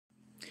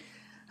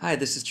Hi,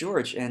 this is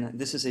George, and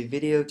this is a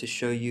video to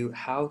show you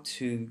how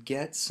to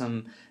get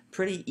some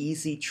pretty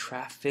easy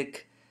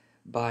traffic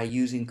by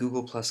using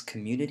Google Plus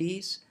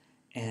communities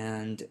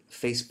and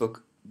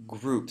Facebook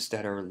groups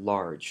that are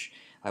large.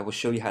 I will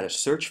show you how to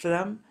search for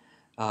them,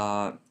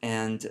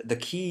 and the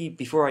key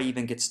before I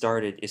even get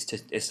started is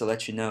to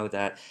let you know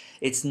that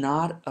it's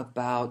not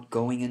about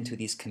going into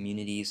these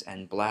communities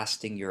and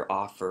blasting your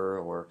offer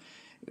or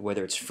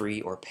whether it's free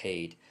or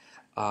paid.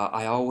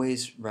 I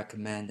always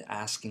recommend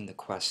asking the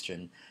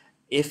question,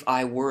 if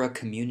I were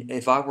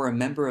a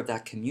member of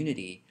that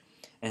community,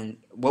 and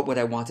what would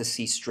I want to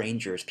see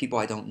strangers, people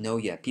I don't know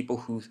yet, people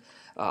who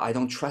I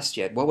don't trust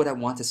yet, what would I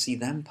want to see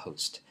them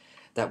post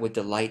that would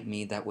delight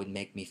me, that would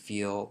make me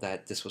feel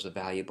that this was a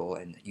valuable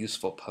and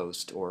useful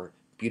post or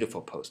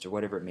beautiful post or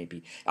whatever it may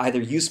be.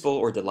 Either useful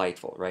or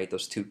delightful, right?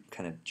 Those two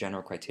kind of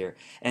general criteria.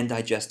 And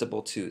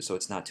digestible too, so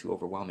it's not too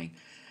overwhelming.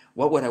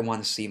 What would I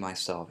want to see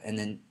myself? And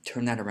then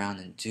turn that around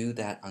and do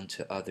that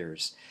unto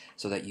others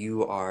so that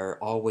you are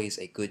always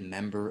a good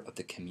member of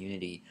the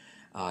community.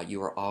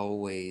 You are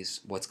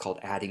always what's called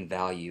adding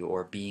value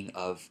or being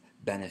of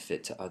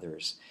benefit to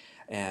others.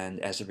 And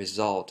as a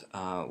result,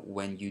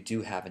 when you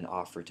do have an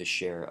offer to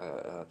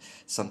share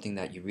something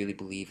that you really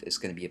believe is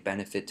going to be a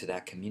benefit to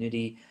that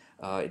community,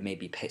 it may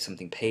be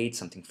something paid,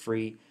 something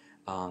free,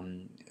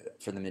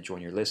 for them to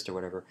join your list or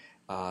whatever,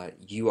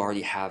 you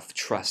already have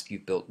trust you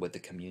built with the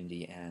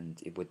community, and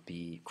it would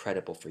be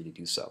credible for you to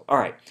do so. All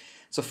right.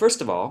 So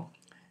first of all,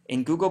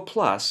 in Google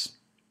Plus,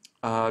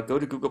 go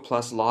to Google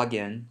Plus, log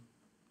in,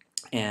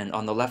 and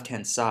on the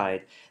left-hand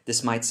side,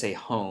 this might say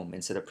Home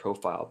instead of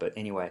Profile. But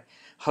anyway,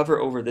 hover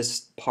over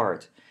this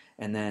part,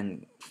 and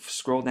then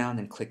scroll down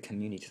and click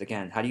Communities.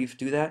 Again, how do you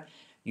do that?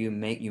 You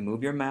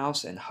move your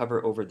mouse and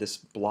hover over this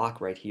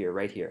block right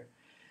here,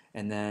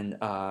 and then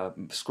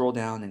scroll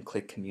down and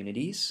click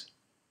Communities.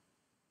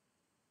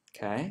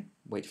 Okay,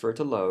 wait for it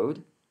to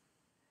load.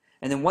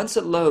 And then once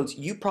it loads,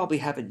 you probably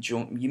haven't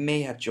joined, you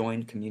may have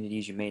joined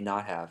communities, you may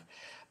not have.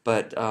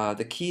 But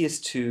the key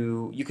is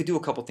you could do a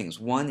couple things.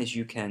 One is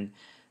you can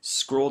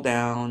scroll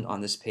down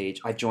on this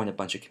page. I've joined a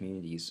bunch of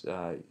communities,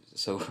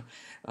 so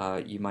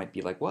you might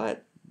be like,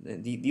 what?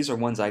 These are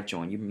ones I've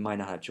joined. You might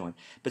not have joined.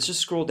 But just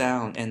scroll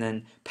down, and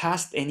then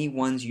past any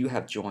ones you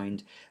have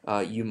joined,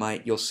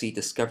 you'll see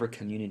Discover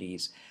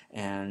Communities,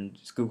 and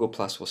Google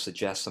Plus will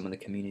suggest some of the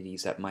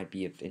communities that might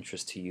be of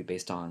interest to you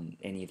based on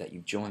any that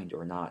you've joined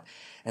or not.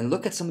 And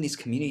look at some of these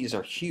communities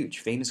are huge.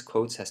 Famous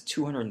Quotes has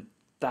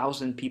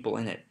 200,000 people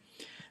in it.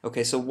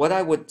 Okay, so what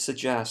I would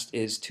suggest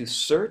is to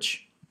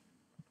search.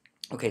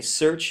 Okay,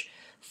 search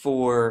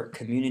for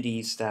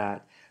communities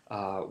that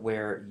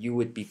where you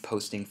would be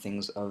posting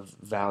things of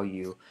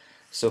value.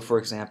 So for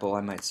example,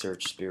 I might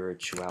search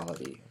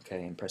spirituality,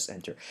 okay, and press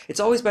enter. It's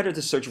always better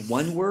to search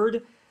one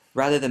word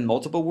rather than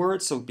multiple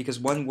words, so because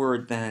one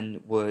word then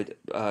would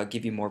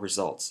give you more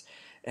results.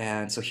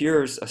 And so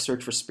here's a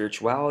search for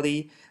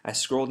spirituality. I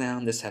scroll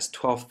down, this has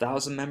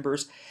 12,000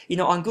 members. You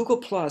know, on Google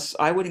Plus,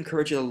 I would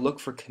encourage you to look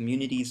for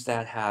communities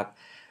that have,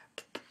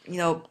 you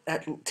know,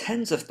 at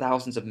tens of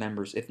thousands of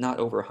members, if not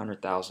over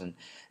 100,000.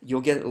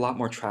 You'll get a lot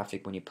more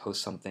traffic when you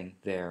post something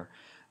there.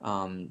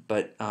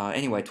 But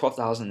anyway,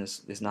 12,000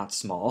 is not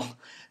small.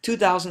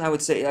 2,000, I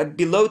would say,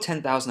 below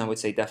 10,000, I would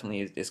say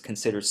definitely is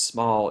considered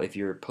small if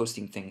you're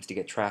posting things to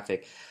get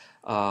traffic.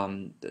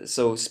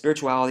 So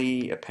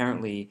spirituality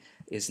apparently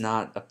is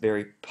not a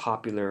very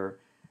popular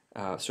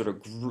sort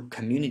of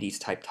communities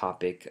type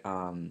topic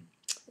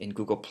in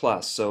Google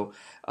Plus. So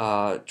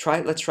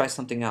let's try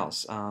something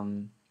else.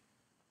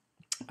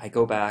 I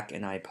go back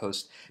and I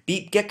post.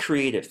 Get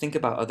creative. Think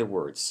about other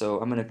words. So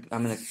I'm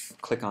gonna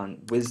click on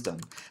wisdom.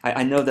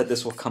 I know that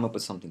this will come up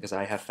with something because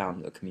I have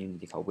found a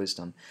community called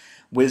Wisdom.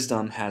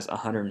 Wisdom has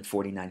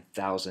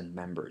 149,000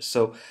 members.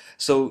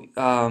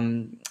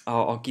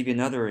 I'll give you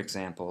another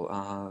example.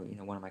 You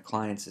know, one of my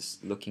clients is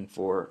looking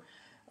for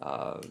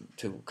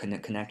to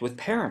connect with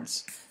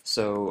parents.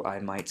 So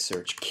I might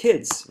search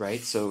kids,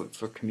 right? So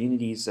for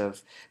communities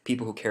of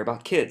people who care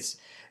about kids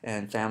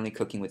and family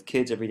cooking with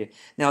kids every day.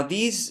 Now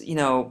these, you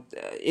know,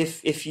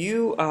 if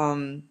you're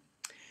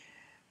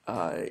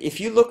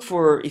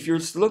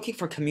looking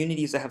for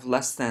communities that have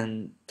less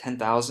than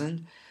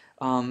 10,000,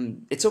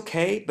 it's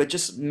okay, but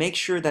just make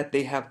sure that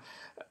they have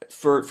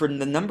for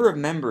the number of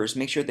members,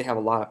 make sure they have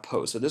a lot of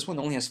posts. So this one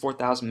only has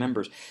 4,000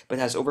 members, but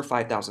has over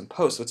 5,000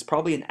 posts. So it's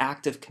probably an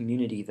active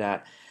community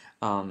that,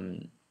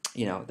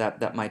 you know,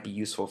 that might be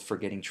useful for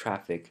getting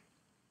traffic.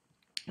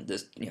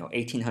 This, you know,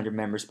 1,800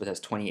 members, but has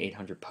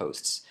 2,800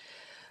 posts.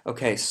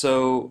 Okay,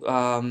 so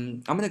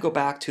I'm going to go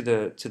back to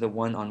the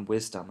one on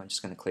wisdom. I'm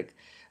just going to click.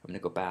 I'm going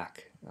to go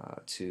back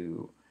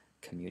to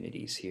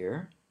communities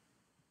here.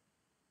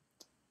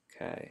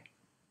 Okay.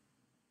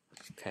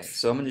 Okay,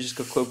 so I'm going to just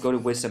go to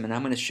wisdom, and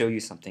I'm going to show you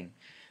something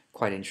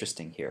quite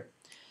interesting here.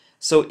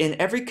 So in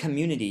every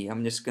community,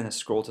 I'm just going to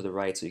scroll to the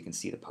right so you can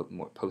see the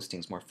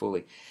postings more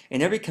fully.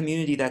 In every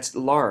community that's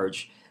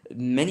large,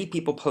 many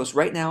people post.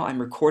 Right now,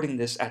 I'm recording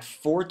this at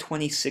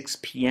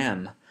 4:26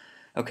 p.m.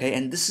 Okay,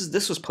 and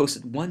this was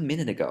posted 1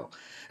 minute ago.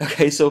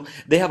 Okay, so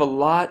they have a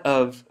lot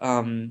of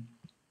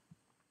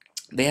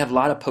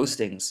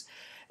postings,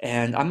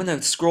 and I'm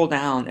gonna scroll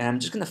down and I'm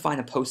just gonna find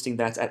a posting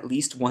that's at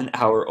least 1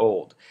 hour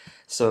old.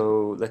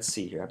 So let's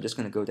see here. I'm just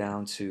gonna go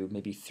down to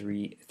maybe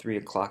three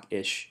o'clock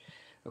ish.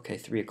 Okay,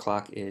 3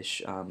 o'clock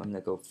ish. I'm gonna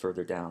go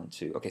further down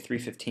to, okay,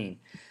 3:15.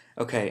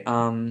 Okay,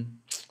 I'm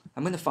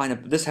gonna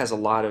find this has a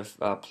lot of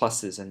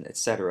pluses and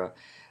etc.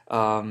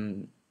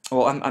 Um,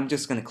 well, I'm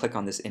just gonna click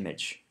on this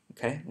image.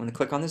 Okay, I'm gonna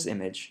click on this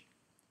image.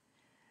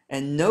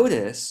 And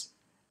notice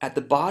at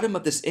the bottom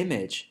of this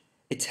image,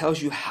 it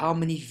tells you how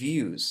many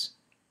views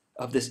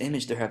of this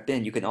image there have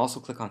been. You can also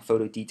click on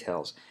photo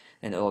details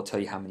and it'll tell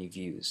you how many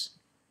views.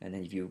 And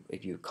then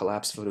if you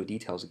collapse photo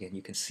details again,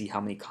 you can see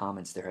how many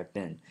comments there have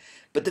been.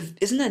 But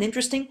isn't that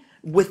interesting?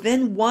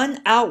 Within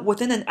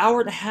an hour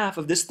and a half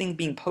of this thing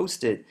being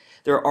posted,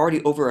 there are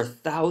already over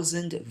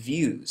 1,000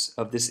 views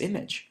of this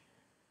image.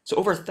 So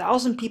over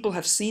 1,000 people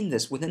have seen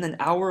this within an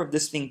hour of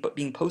this thing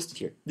being posted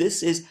here.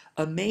 This is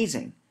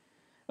amazing.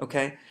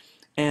 Okay,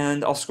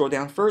 and I'll scroll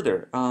down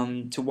further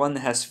to one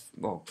that has,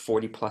 well,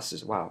 40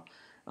 pluses. Wow,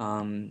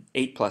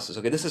 8 pluses.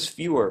 Okay, this is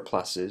fewer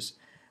pluses.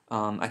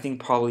 I think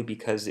probably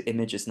because the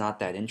image is not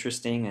that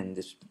interesting and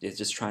it's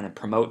just trying to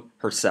promote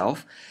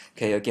herself.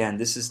 Okay, again,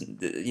 this is,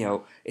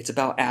 it's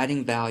about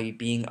adding value,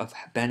 being of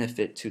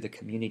benefit to the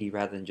community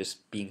rather than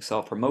just being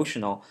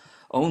self-promotional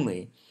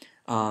only.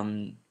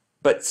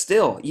 But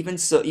still, even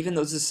so, even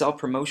though this is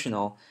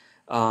self-promotional,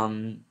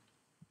 um,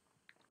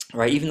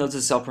 right? Even though this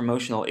is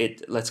self-promotional,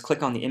 let's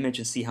click on the image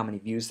and see how many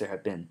views there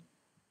have been.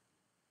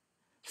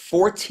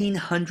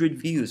 1,400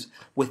 views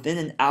within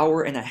an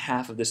hour and a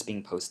half of this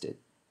being posted.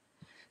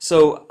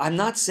 So I'm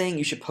not saying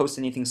you should post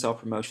anything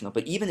self-promotional,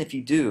 but even if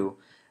you do,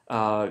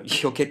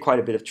 you'll get quite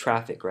a bit of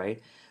traffic,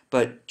 right?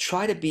 But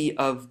try to be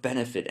of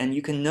benefit, and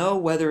you can know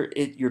whether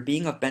you're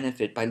being of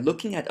benefit by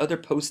looking at other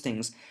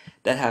postings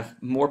that have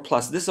more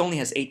plus. This only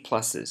has 8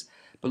 pluses,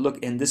 but look,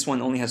 and this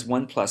one only has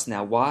 1 plus.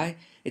 Now, why?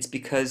 It's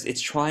because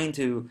it's trying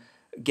to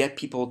get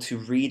people to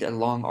read a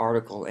long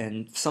article,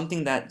 and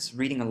something that's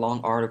reading a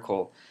long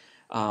article,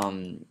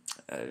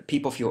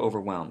 people feel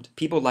overwhelmed.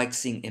 People like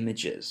seeing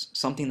images,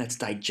 something that's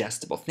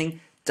digestible.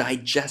 Think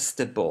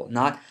digestible,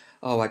 not,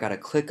 oh, I gotta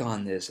click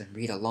on this and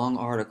read a long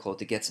article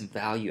to get some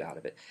value out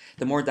of it.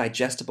 The more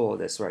digestible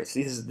it is, right?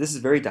 See, this is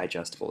very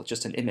digestible. It's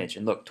just an image,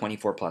 and look,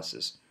 24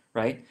 pluses,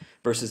 right?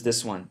 Versus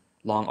this one,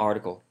 long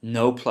article,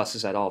 no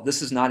pluses at all.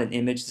 This is not an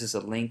image, this is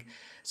a link,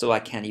 so I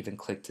can't even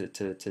click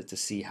to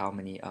see how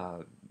many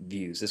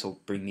views. This will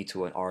bring me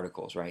to an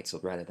articles, right? So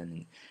rather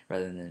than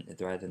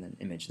an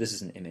image, this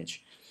is an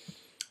image.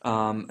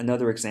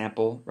 Another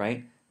example,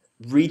 right?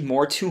 Read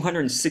more,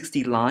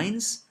 260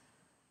 lines.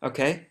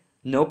 Okay,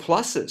 no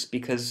pluses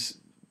because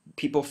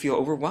people feel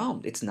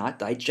overwhelmed. It's not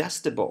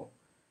digestible,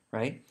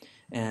 right?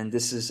 And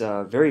this is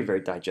very,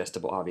 very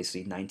digestible,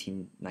 obviously,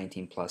 19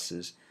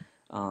 pluses.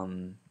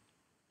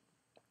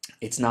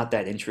 It's not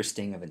that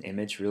interesting of an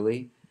image,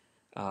 really.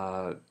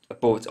 But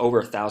it's over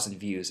 1,000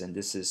 views, and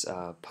this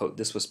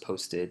was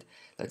posted,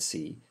 let's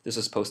see, this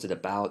was posted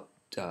about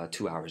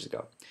 2 hours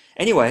ago.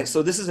 Anyway,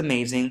 so this is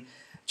amazing.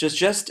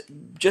 Just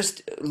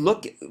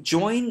look,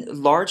 join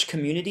large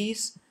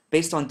communities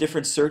based on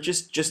different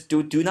searches. Just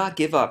do not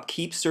give up.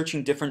 Keep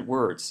searching different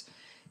words.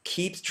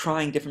 Keep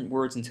trying different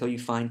words until you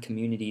find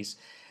communities.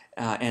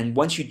 And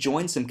once you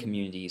join some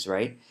communities,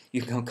 right,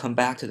 you can come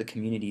back to the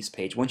communities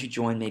page. Once you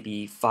join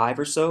maybe 5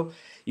 or so,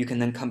 you can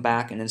then come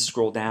back and then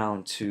scroll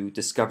down to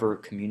discover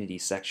community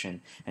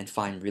section and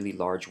find really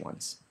large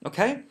ones.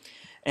 Okay?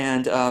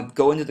 And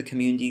go into the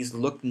communities,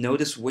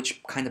 notice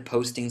which kind of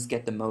postings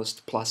get the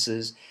most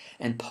pluses,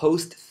 and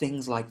post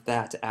things like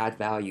that to add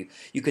value.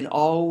 You can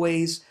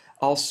always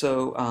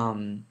also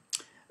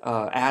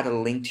add a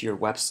link to your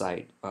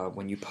website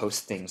when you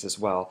post things as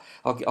well.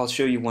 I'll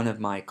show you one of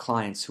my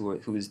clients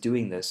who is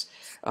doing this.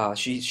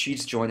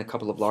 She's joined a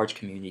couple of large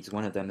communities.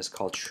 One of them is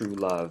called True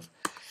Love,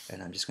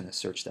 and I'm just going to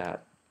search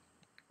that.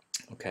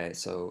 Okay,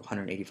 so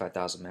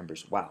 185,000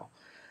 members. Wow.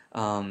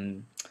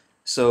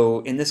 So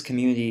in this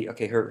community,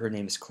 okay, her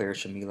name is Claire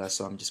Shamila,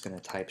 so I'm just going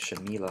to type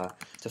Shamila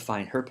to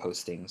find her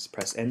postings.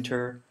 Press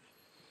enter,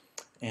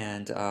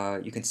 and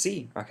you can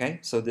see. Okay,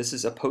 so this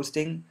is a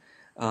posting.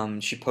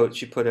 She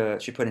put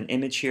an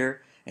image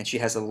here, and she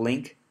has a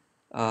link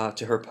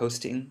to her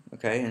posting.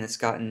 Okay, and it's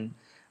gotten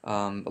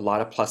a lot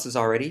of pluses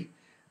already.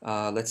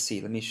 Let's see.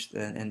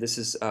 And this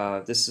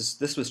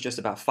was just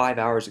about 5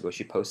 hours ago.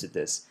 She posted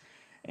this,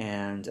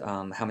 and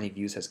how many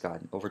views has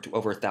gotten? Over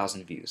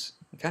 1,000 views.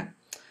 Okay.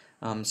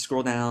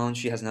 Scroll down.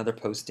 She has another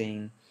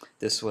posting.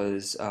 This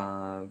was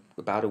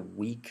about a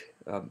week,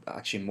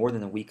 actually more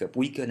than a week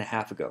and a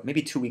half ago,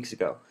 maybe 2 weeks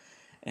ago,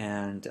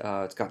 and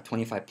it's got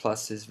 25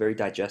 pluses, very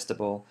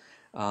digestible.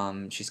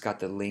 She's got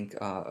the link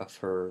of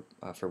her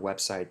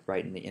website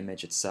right in the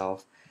image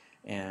itself,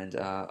 and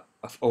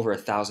of over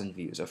 1,000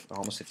 views, of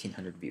almost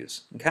 1,500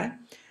 views. Okay,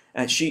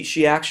 and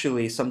she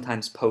actually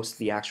sometimes posts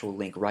the actual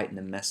link right in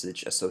the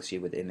message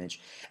associated with the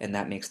image, and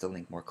that makes the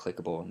link more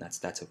clickable, and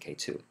that's okay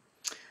too.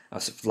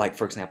 So like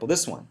for example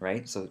this one,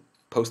 right? So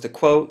post a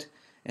quote,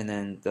 and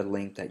then the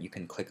link that you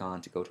can click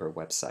on to go to our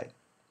website.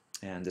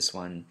 And this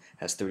one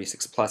has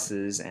 36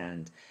 pluses,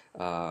 and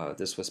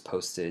this was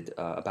posted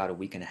about a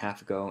week and a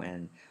half ago,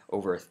 and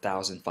over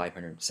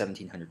 1,500,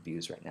 1,700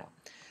 views right now.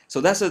 So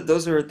that's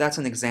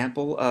an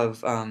example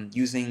of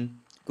using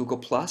Google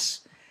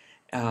Plus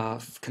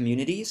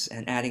communities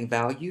and adding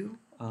value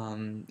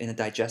in a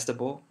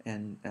digestible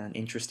and an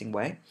interesting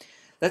way.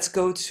 Let's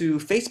go to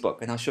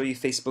Facebook, and I'll show you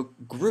Facebook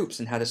groups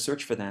and how to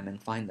search for them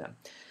and find them.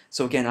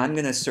 So again, I'm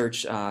going to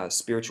search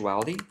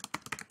spirituality.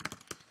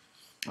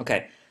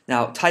 Okay,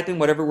 now type in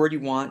whatever word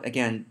you want.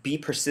 Again, be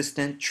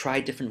persistent,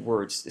 try different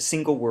words,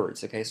 single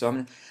words. Okay,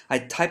 so I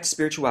typed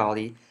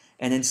spirituality,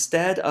 and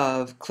instead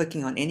of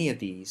clicking on any of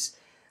these,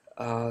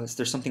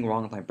 there's something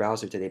wrong with my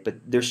browser today, but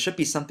there should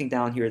be something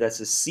down here that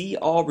says see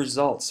all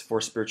results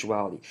for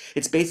spirituality.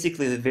 It's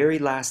basically the very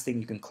last thing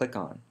you can click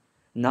on,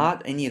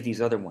 not any of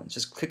these other ones.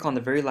 Just click on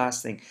the very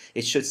last thing.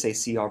 It should say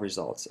see all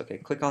results. Okay,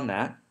 click on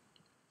that.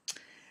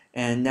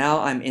 And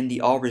now I'm in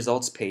the all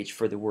results page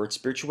for the word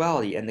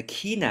spirituality, and the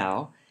key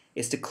now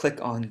is to click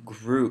on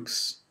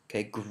groups.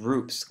 Okay,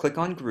 groups. Click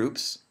on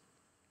groups.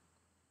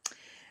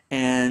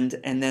 And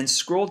then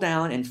scroll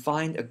down and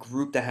find a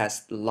group that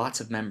has lots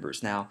of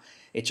members. Now,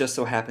 it just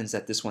so happens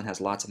that this one has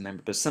lots of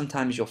members, but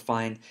sometimes you'll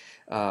find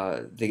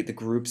the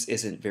groups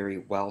isn't very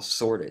well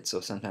sorted.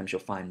 So sometimes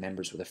you'll find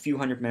members with a few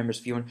hundred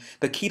members,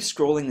 but keep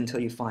scrolling until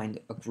you find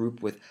a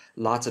group with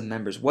lots of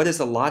members. What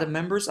is a lot of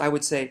members? I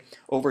would say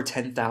over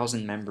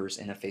 10,000 members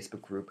in a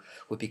Facebook group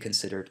would be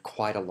considered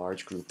quite a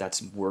large group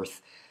that's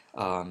worth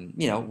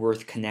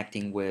worth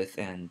connecting with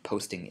and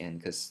posting in,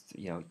 because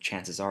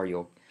chances are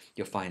you'll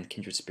find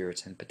kindred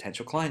spirits and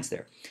potential clients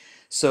there.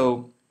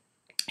 So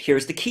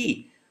here's the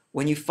key.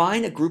 When you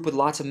find a group with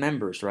lots of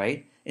members,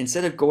 right,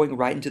 instead of going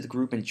right into the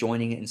group and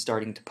joining it and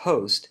starting to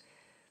post,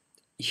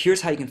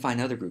 here's how you can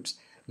find other groups.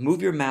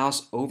 Move your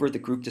mouse over the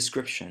group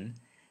description,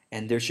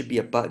 and there should be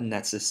a button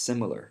that says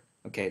similar.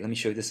 Okay, let me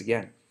show you this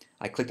again.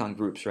 I clicked on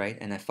groups, right,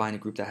 and I find a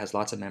group that has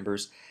lots of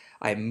members.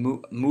 I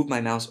move my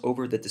mouse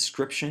over the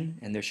description,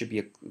 and there should be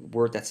a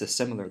word that says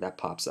similar that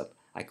pops up.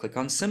 I click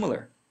on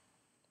similar.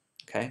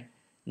 Okay.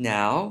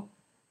 Now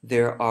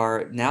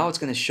it's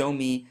going to show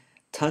me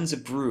tons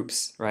of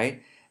groups,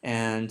 right?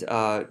 And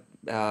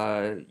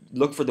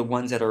look for the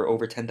ones that are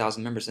over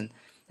 10,000 members, and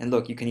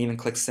look, you can even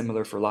click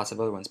similar for lots of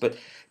other ones. But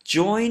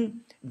join.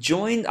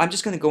 I'm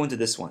just going to go into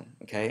this one,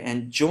 okay?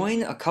 And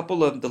join a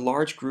couple of the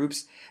large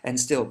groups, and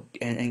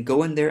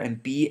go in there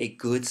and be a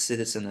good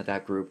citizen of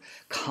that group.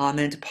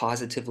 Comment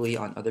positively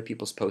on other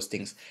people's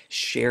postings.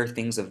 Share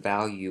things of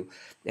value.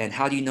 And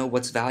how do you know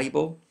what's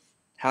valuable?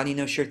 How do you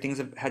know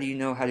how do you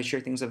know how to share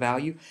things of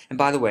value? And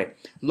by the way,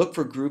 look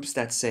for groups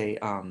that say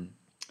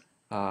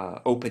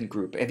open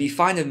group. If you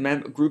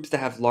find groups that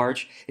have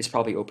large, it's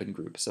probably open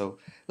group. So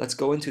let's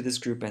go into this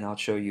group, and I'll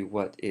show you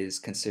what is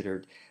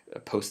considered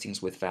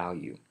postings with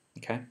value.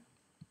 Okay.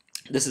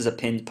 This is a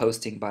pinned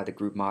posting by the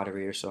group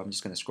moderator, so I'm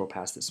just going to scroll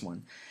past this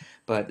one.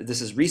 But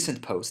this is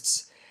recent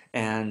posts,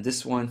 and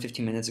this one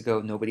 15 minutes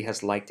ago, nobody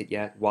has liked it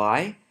yet.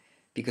 Why?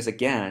 Because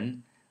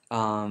again,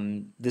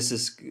 this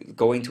is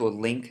going to a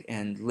link,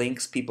 and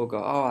links, people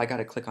go, oh, I got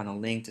to click on a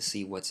link to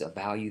see what's a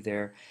value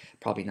there.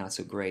 Probably not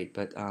so great,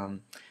 but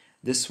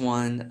this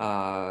one,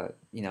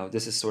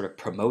 this is sort of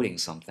promoting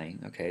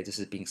something. Okay, this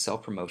is being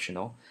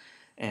self-promotional,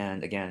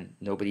 and again,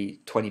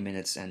 20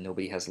 minutes and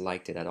nobody has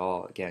liked it at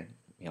all. Again,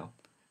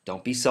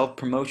 don't be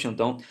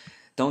self-promotional.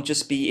 Don't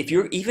just be,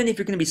 even if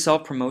you're going to be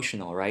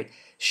self-promotional, right?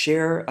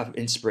 Share an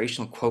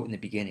inspirational quote in the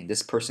beginning.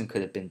 This person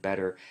could have been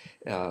better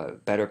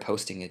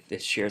posting if they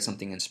shared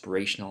something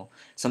inspirational,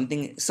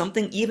 something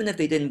even if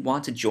they didn't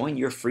want to join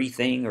your free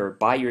thing or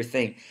buy your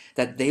thing,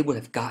 that they would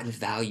have gotten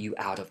value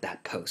out of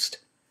that post.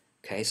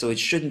 Okay, so it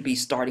shouldn't be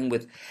starting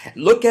with,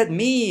 look at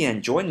me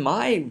and join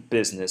my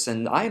business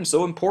and I am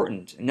so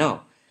important.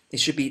 No, it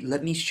should be,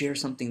 let me share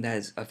something that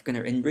is going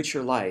to enrich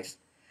your life.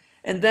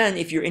 And then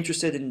if you're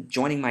interested in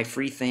joining my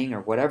free thing or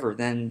whatever,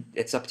 then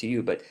it's up to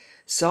you. But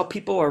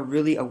people are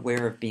really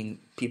aware of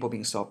people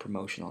being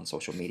self-promotional on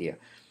social media.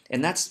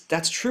 And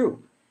that's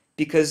true,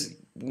 because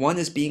one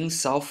is being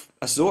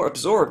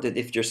self-absorbed.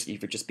 If you're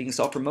just being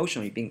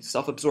self-promotional, you're being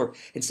self-absorbed.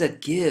 Instead,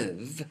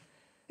 give,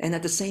 and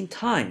at the same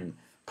time,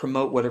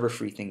 promote whatever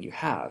free thing you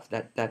have.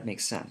 That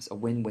makes sense. A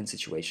win-win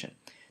situation.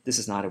 This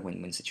is not a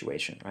win-win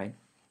situation, right?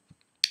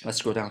 Let's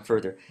scroll down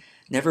further.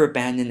 Never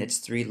abandon its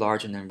 3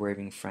 large and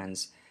unwavering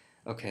friends.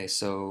 Okay,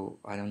 so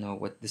I don't know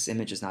what this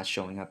image is not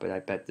showing up, but I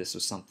bet this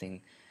was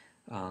something.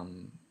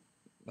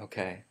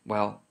 Okay,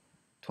 well,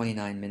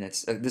 29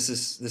 minutes. This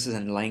is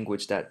in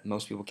language that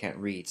most people can't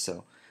read,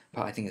 so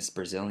I think it's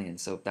Brazilian,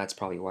 so that's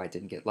probably why I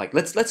didn't get liked.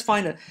 Let's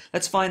find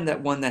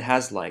that one that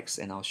has likes,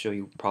 and I'll show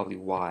you probably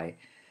why.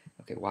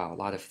 Okay, wow, a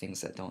lot of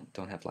things that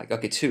don't have like.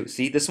 Okay, 2.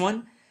 See this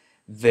one?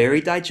 Very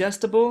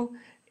digestible,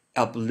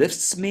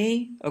 uplifts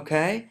me,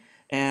 okay?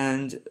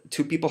 And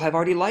 2 people have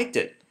already liked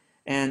it.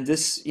 And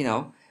this,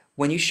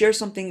 when you share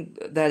something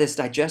that is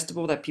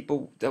digestible, that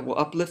will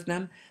uplift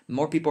them,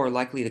 more people are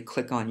likely to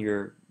click on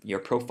your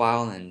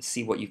profile and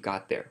see what you've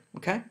got there,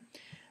 okay?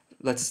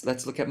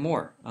 let's look at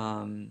more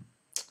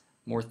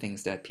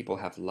things that people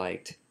have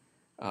liked.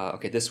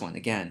 Okay, this one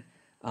again.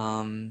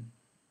 Um,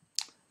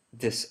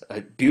 this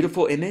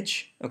beautiful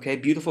image. Okay,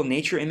 beautiful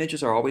nature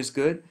images are always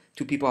good.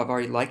 Two people have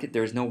already liked it.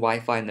 There's no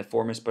Wi-Fi in the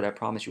forest, but I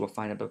promise you will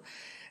find it.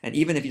 And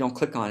even if you don't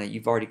click on it,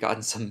 you've already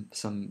gotten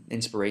some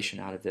inspiration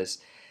out of this,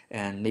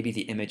 and maybe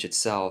the image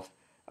itself.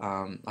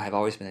 I have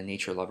always been a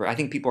nature lover. I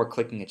think people are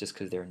clicking it just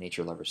because they're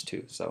nature lovers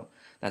too. So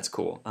that's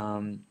cool.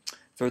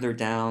 Further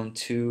down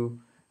to,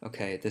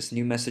 okay, this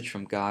new message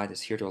from God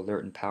is here to alert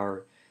and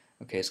empower.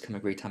 Okay, it's come a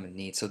great time of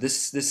need. So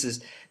this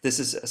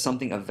is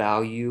something of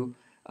value.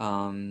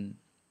 Um,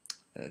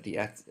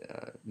 the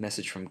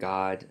message from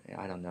God.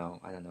 I don't know.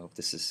 I don't know if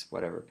this is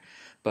whatever,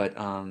 but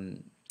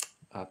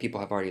people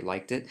have already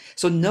liked it.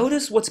 So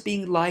notice what's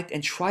being liked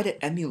and try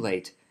to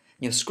emulate.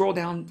 Scroll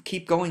down,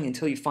 keep going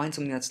until you find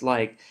something that's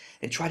liked,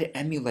 and try to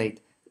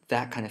emulate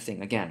that kind of thing.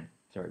 Again,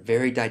 they're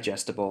very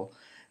digestible,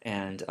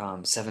 and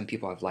 7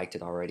 people have liked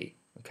it already.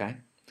 Okay,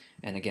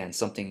 and again,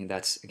 something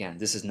that's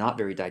this is not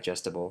very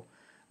digestible.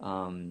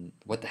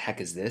 What the heck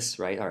is this,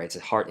 right? All right, it's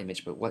a heart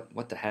image, but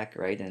what the heck,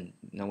 right? And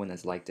no one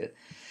has liked it.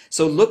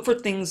 So look for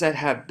things that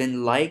have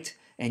been liked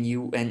and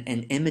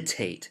and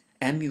imitate,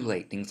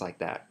 emulate things like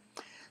that.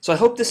 So I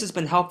hope this has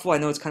been helpful. I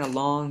know it's kind of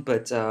long,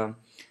 but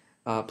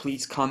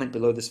please comment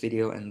below this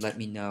video and let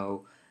me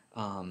know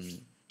um,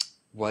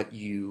 what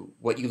you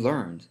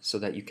learned, so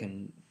that you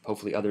can,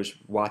 hopefully others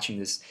watching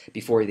this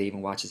before they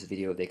even watch this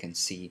video, they can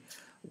see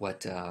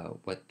what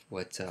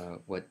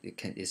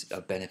is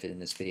a benefit in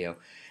this video.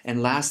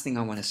 And last thing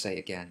I want to say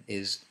again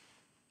is,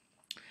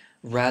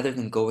 rather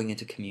than going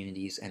into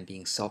communities and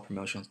being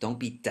self-promotional, don't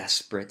be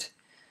desperate.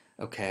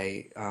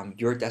 Okay,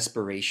 your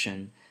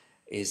desperation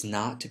is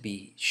not to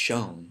be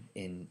shown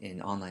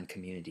in online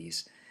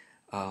communities.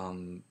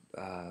 Um,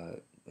 uh,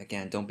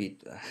 Again, don't be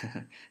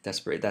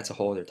desperate. That's a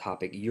whole other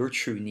topic. Your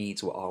true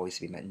needs will always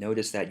be met.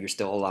 Notice that you're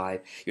still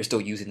alive. You're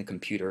still using the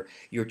computer.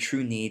 Your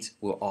true needs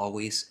will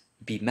always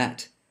be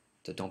met.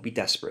 So don't be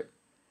desperate.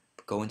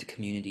 Go into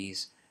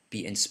communities,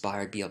 be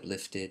inspired, be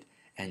uplifted,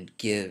 and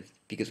give.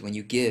 Because when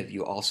you give,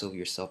 you also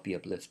yourself be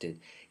uplifted.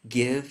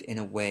 Give in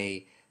a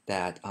way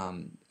that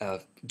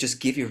just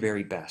give your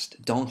very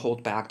best. Don't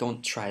hold back.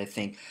 Don't try to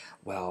think,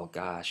 well,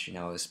 gosh,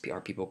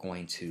 are people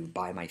going to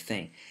buy my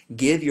thing?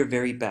 Give your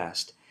very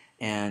best.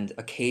 And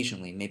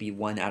occasionally, maybe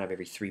 1 out of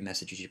every 3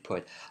 messages you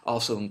put,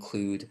 also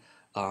include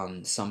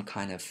some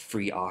kind of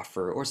free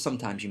offer, or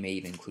sometimes you may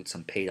even include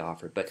some paid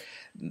offer. But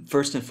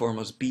first and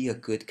foremost, be a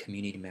good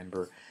community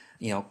member.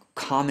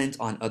 Comment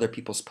on other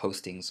people's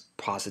postings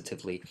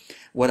positively.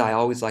 What I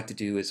always like to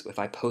do is, if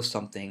I post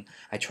something,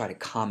 I try to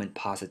comment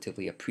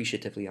positively,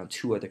 appreciatively on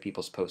 2 other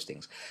people's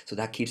postings. So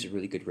that keeps a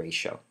really good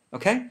ratio.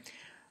 Okay?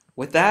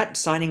 With that,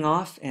 signing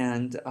off,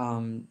 and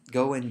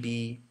go and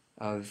be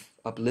of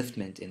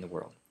upliftment in the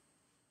world.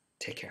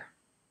 Take care.